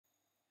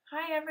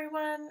Hi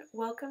everyone,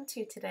 welcome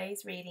to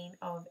today's reading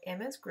of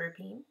Emma's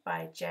Grouping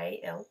by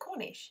J.L.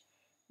 Cornish.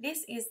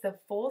 This is the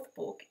fourth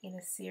book in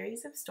a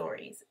series of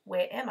stories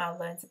where Emma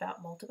learns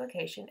about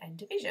multiplication and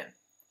division.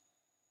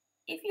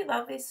 If you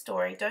love this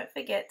story, don't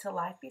forget to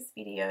like this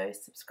video,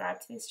 subscribe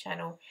to this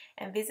channel,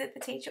 and visit the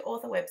Teacher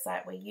Author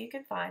website where you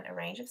can find a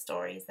range of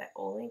stories that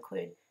all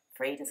include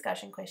free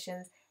discussion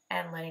questions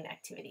and learning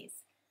activities.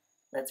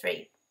 Let's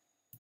read.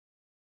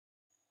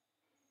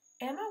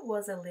 Emma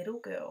was a little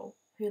girl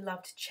who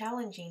loved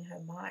challenging her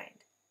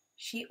mind.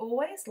 She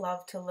always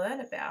loved to learn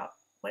about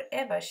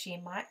whatever she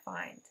might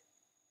find.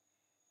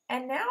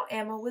 And now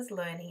Emma was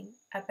learning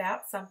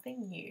about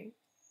something new.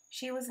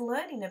 She was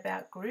learning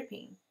about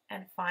grouping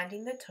and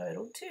finding the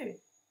total too.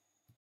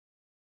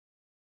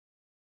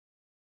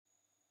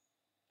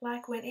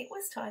 Like when it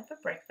was time for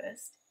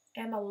breakfast,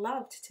 Emma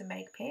loved to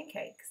make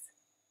pancakes.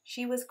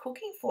 She was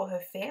cooking for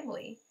her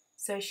family,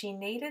 so she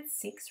needed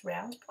 6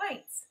 round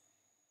plates.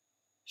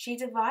 She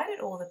divided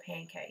all the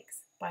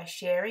pancakes by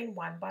sharing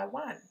one by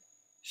one.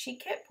 She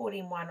kept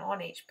putting one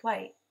on each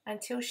plate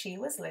until she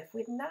was left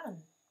with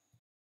none.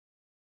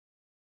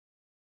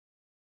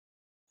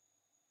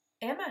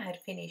 Emma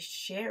had finished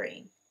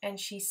sharing and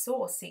she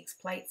saw 6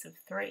 plates of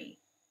 3.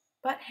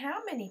 But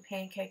how many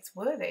pancakes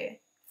were there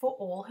for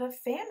all her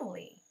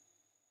family?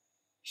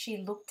 She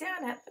looked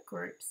down at the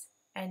groups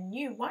and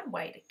knew one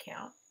way to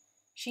count.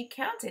 She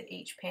counted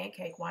each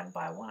pancake one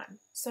by one,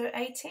 so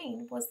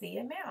 18 was the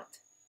amount.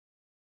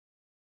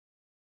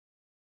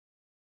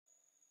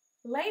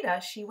 Later,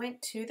 she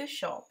went to the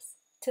shops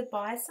to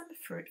buy some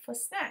fruit for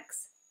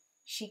snacks.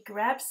 She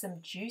grabbed some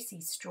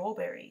juicy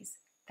strawberries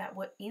that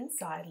were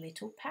inside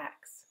little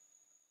packs.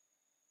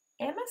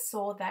 Emma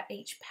saw that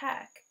each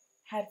pack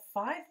had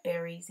 5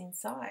 berries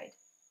inside.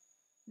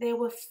 There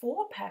were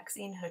 4 packs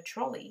in her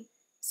trolley,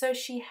 so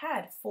she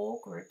had 4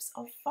 groups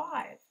of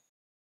 5.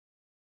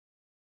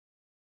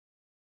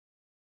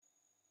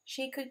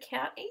 She could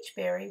count each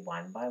berry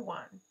one by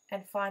one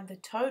and find the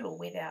total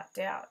without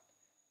doubt.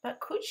 But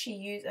could she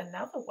use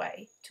another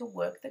way to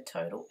work the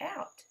total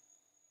out?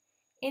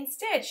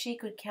 Instead, she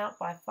could count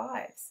by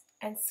 5s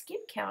and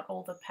skip count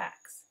all the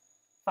packs.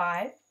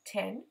 5,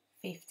 10,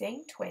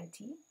 15,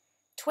 20.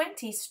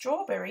 20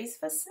 strawberries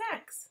for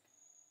snacks.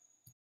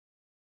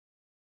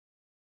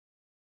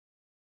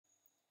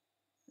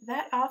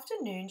 That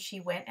afternoon she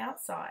went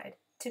outside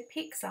to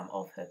pick some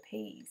of her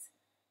peas.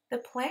 The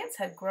plants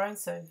had grown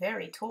so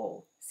very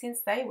tall since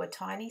they were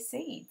tiny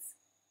seeds.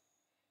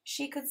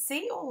 She could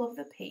see all of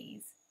the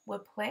peas were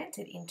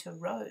planted into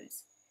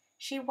rows.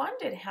 She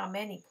wondered how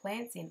many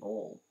plants in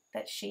all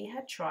that she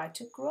had tried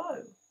to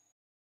grow.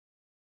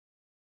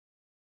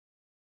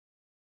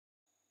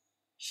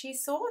 She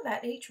saw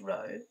that each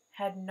row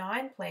had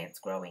 9 plants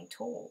growing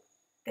tall.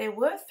 There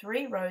were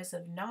 3 rows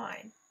of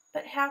 9,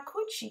 but how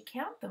could she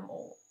count them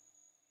all?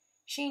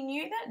 She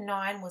knew that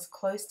 9 was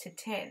close to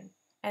 10,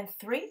 and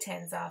 3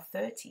 10s are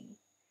 30.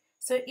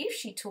 So if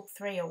she took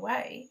 3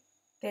 away,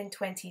 then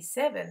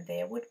 27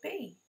 there would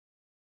be.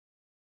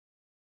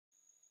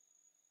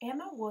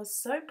 Emma was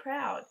so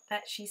proud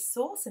that she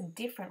saw some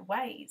different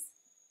ways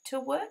to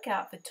work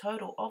out the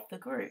total of the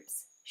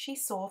groups she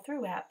saw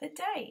throughout the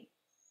day.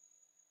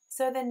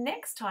 So the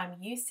next time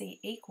you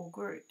see equal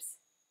groups,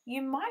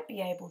 you might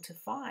be able to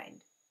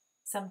find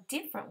some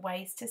different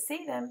ways to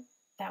see them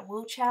that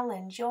will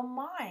challenge your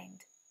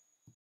mind.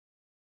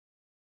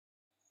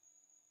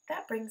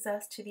 That brings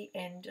us to the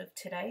end of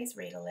today's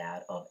read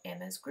aloud of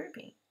Emma's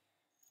grouping.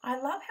 I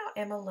love how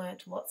Emma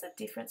learnt lots of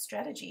different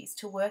strategies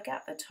to work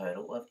out the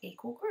total of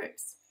equal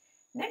groups.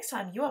 Next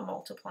time you are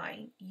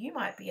multiplying, you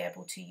might be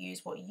able to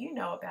use what you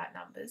know about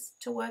numbers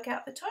to work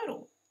out the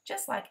total,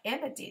 just like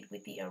Emma did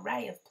with the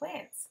array of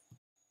plants.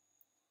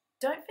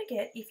 Don't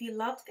forget, if you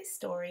loved this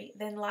story,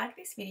 then like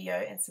this video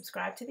and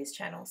subscribe to this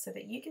channel so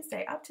that you can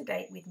stay up to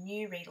date with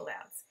new read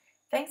alouds.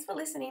 Thanks for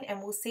listening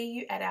and we'll see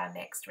you at our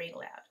next read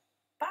aloud.